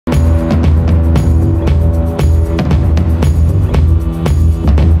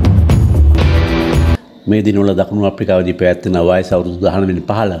මේ දිනවල දකුණු අප්‍රිකාවේදී පැවැත්වෙන වයස අවුරුදු 19 වෙනි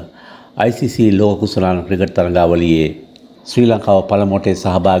පහළ ICC ලෝක කුසලාන ක්‍රිකට් තරඟාවලියේ ශ්‍රී ලංකාව පළමුවටේ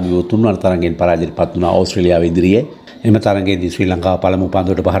සහභාගී වූ තුන්වන තරඟයෙන් පරාජයට පත් වුණා ඕස්ට්‍රේලියාව ඉදිරියේ. එම තරඟයේදී ශ්‍රී ලංකාව පළමු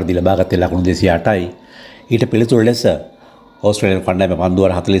පන්දුවට පහර දී ලබාගත්තේ ලකුණු 208යි. ඊට පිළිතුරු ලෙස ඕස්ට්‍රේලියානු කණ්ඩායම පන්දු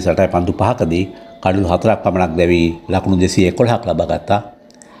වර 48යි පන්දු 5කදී කඩලු 4ක් පමණක් දැවී ලකුණු 211ක් ලබා ගත්තා.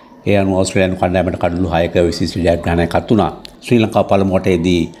 ඒ අනුව ඕස්ට්‍රේලියානු කණ්ඩායමට කඩලු 6ක විශිෂ්ට ජයග්‍රහණයක් අත් වුණා. ශ්‍රී ලංකාව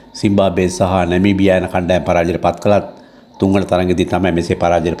පළමුවටේදී සිම්බාබ්වේ සහ නැමීබියා යන කණ්ඩායම් පරාජයට පත් කළත් තුන්වන තරඟයේදී තමයි මෙසේ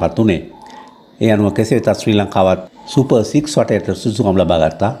පරාජයට පත් වුණේ. ඒ අනුව කෙසේ වෙතත් ශ්‍රී ලංකාවත් සුපර් 6 වටේට සුදුසුකම් ලබා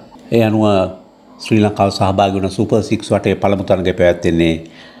ගත්තා. ඒ අනුව ශ්‍රී ලංකාව සහභාගී වුණ සුපර් 6 වටේ පළමු තරඟය පැවැත්වෙන්නේ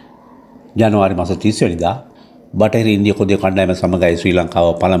ජනවාරි මාස 30 වෙනිදා. බටහිර ඉන්දිය කොදිය කණ්ඩායම සමගයි ශ්‍රී ලංකාව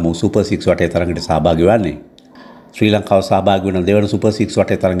පළමු සුපර් 6 වටේ තරඟයට සහභාගී වන්නේ. ශ්‍රී ලංකාව සහභාගී වන දෙවන සුපර් 6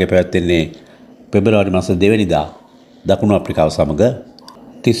 වටේ තරඟය පැවැත්වෙන්නේ පෙබරවාරි මාස 2 වෙනිදා දකුණු අප්‍රිකාව සමග.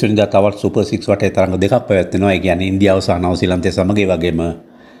 30 වෙනිදා තවත් සුපර් 6 වටේ තරඟ දෙකක් පැවැත්වෙනවා. ඒ කියන්නේ ඉන්දියාව සහ නවසීලන්තය සමග, ඒ වගේම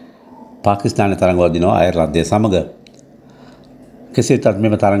පාකිස්තානයේ තරඟ වදිනවා අයර්ලන්තය සමග. කෙසේ වෙතත්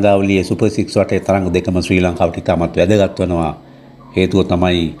මෙම තරඟාවලියේ සුපර් 6 වටේ තරඟ දෙකම ශ්‍රී ලංකාවට ඉතාමත් වැදගත් වෙනවා. හේතුව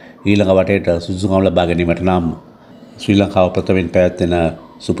තමයි ඊළඟ වටේට සුදුසුකම් ලබා ගැනීමට නම් ශ්‍රී ලංකාව ප්‍රථමයෙන් පැවැත්වෙන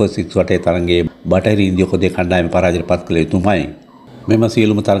සුපර් 6 වටේ තරඟයේ බටහිර ඉන්දිය කොදිය කණ්ඩායම පරාජයට පත් කළ යුතුමයි. මෙම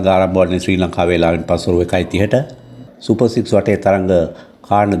සියලුම තරඟ ආරම්භ වන්නේ ශ්‍රී ලංකාව වේලාවෙන් පස්වරු 1:30ට. සුපර් 6 වටේ තරඟ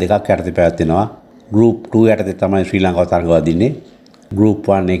කාරණ දෙකක් යටතේ පැවැත්වෙනවා. ගෲප් 2 යටතේ තමයි ශ්‍රී ලංකාව තරඟ වදින්නේ. ගෲප්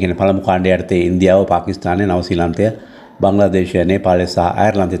 1 කියන්නේ පළමු කාණ්ඩය යටතේ ඉන්දියාව, පාකිස්තානය, නවසීලන්තය, බංග්ලාදේශය, නේපාලය සහ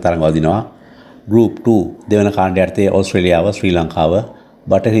අයර්ලන්තය තරඟ වදිනවා. ගෲප් 2 දෙවන කාණ්ඩය යටතේ ඕස්ට්‍රේලියාව, ශ්‍රී ලංකාව,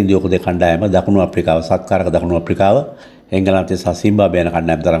 බටහිර ඉන්දිය කොදිය කණ්ඩායම, දකුණු අප්‍රිකාව, සත්කාරක දකුණු අප්‍රිකාව, එංගලන්තය සහ සිම්බාබ්වේ යන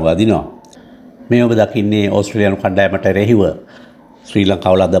කණ්ඩායම් තරඟ වදිනවා. මේ ඔබ දකින්නේ ඕස්ට්‍රේලියානු කණ්ඩායමට එරෙහිව ශ්‍රී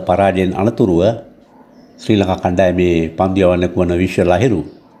ලංකාව ලද පරාජයෙන් අනතුරුව ශ්‍රී ලංකා කණ්ඩායමේ පන්දු යවන්නෙකු වන විශ්ව ලහිරු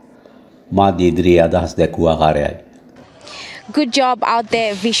මාධ්‍ය ඉදිරියේ අදහස් දැක්වූ ආකාරයයි. Good job out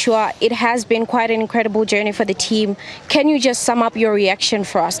there, Vishwa. It has been quite an incredible journey for the team. Can you just sum up your reaction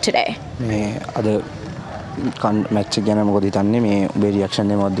for us today? මේ අද මැච් එක ගැන මොකද හිතන්නේ? මේ ඔබේ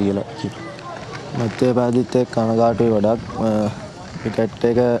රියැක්ෂන් එක මොකක්ද කියලා කිව්ව. මැච් එක පැවැදිත් කනගාටුයි ගොඩක්. විකට්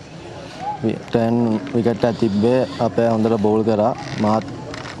එක ටර්න් විකට් එක තිබ්බේ අපේ හොඳට බෝල් කරා. මාත්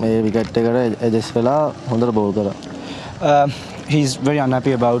මේ විකට් එකට ඇඩ්ජස්ට් වෙලා හොඳට බෝල් කරා. He's very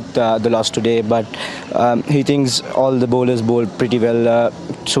unhappy about the loss today, but he thinks all the bowlers bowled pretty well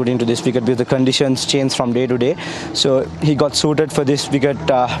suiting to this wicket because the conditions change from day to day. So he got suited for this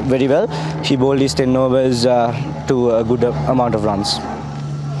wicket very well. He bowled his 10 overs to a good amount of runs.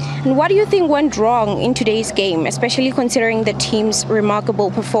 And what do you think went wrong in today's game, especially considering the team's remarkable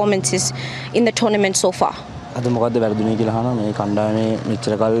performances in the tournament so far? අද මොකද්ද වැරදුනේ කියලා අහනවා. මේ කණ්ඩායමේ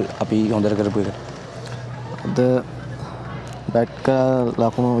මෙච්චර කල් අපි හොඳට කරපු එක. අද බැට් කරලා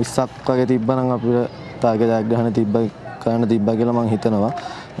ලකුණු 20ක් වගේ තිබ්බනම් අපිට ටාගට් ජයග්‍රහණ කරන්න තිබ්බා කියලා මම හිතනවා.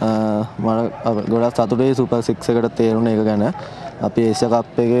 මම ගොඩක් සතුටුයි සුපර් 6 එකට තේරුණේ ඒක ගැන. අපි ඒෂියා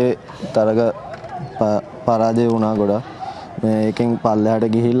කප් එකේ තරග පරාජය වුණා ගොඩක්. මේකෙන් පල්ලෙහාට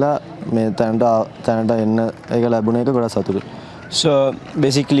ගිහිල්ලා මේ තැනට එන්න ඒක ලැබුණ එක ගොඩක් සතුටුයි. So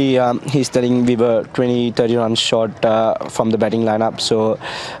basically he's telling we were 20-30 runs short from the batting lineup. So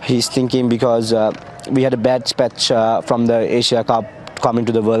he's thinking because we had a bad patch from the Asia Cup coming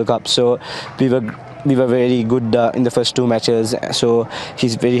to the World Cup. So we were very good in the first two matches. So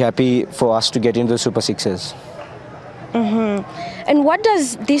he's very happy for us to get into the Super Sixes. And what does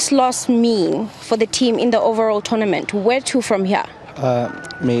this loss mean for the team in the overall tournament? Where to from here?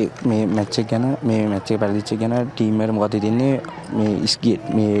 මේ match එක ගැන මේ match එක පැරදිච්ච ගැන team එකට මොකක්ද හිතෙන්නේ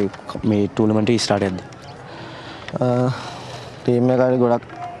මේ ටූර්නමන්ට් එක ස්ටාර්ට් එකදී? ටීම් එකට ගොඩක්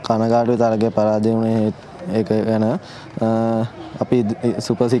කනගාටුයි තරගයේ පරාජය වුණේ ඒක ගැන. අපි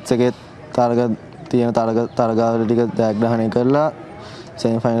සුපර් 6 එකේ තියෙන තරගාවලි ටික ජයග්‍රහණය කරලා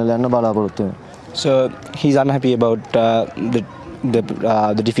සෙමි ෆයිනල් යන්න බලාපොරොත්තු වෙනවා. So he's unhappy about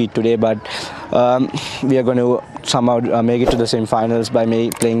the defeat today, but we are going to somehow make it to the semi-finals by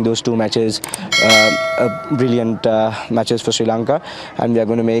playing those two matches, brilliant matches for Sri Lanka, and we are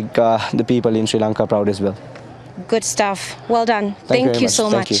going to make the people in Sri Lanka proud as well. Good stuff. Well done. Thank you so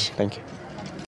much. Thank you.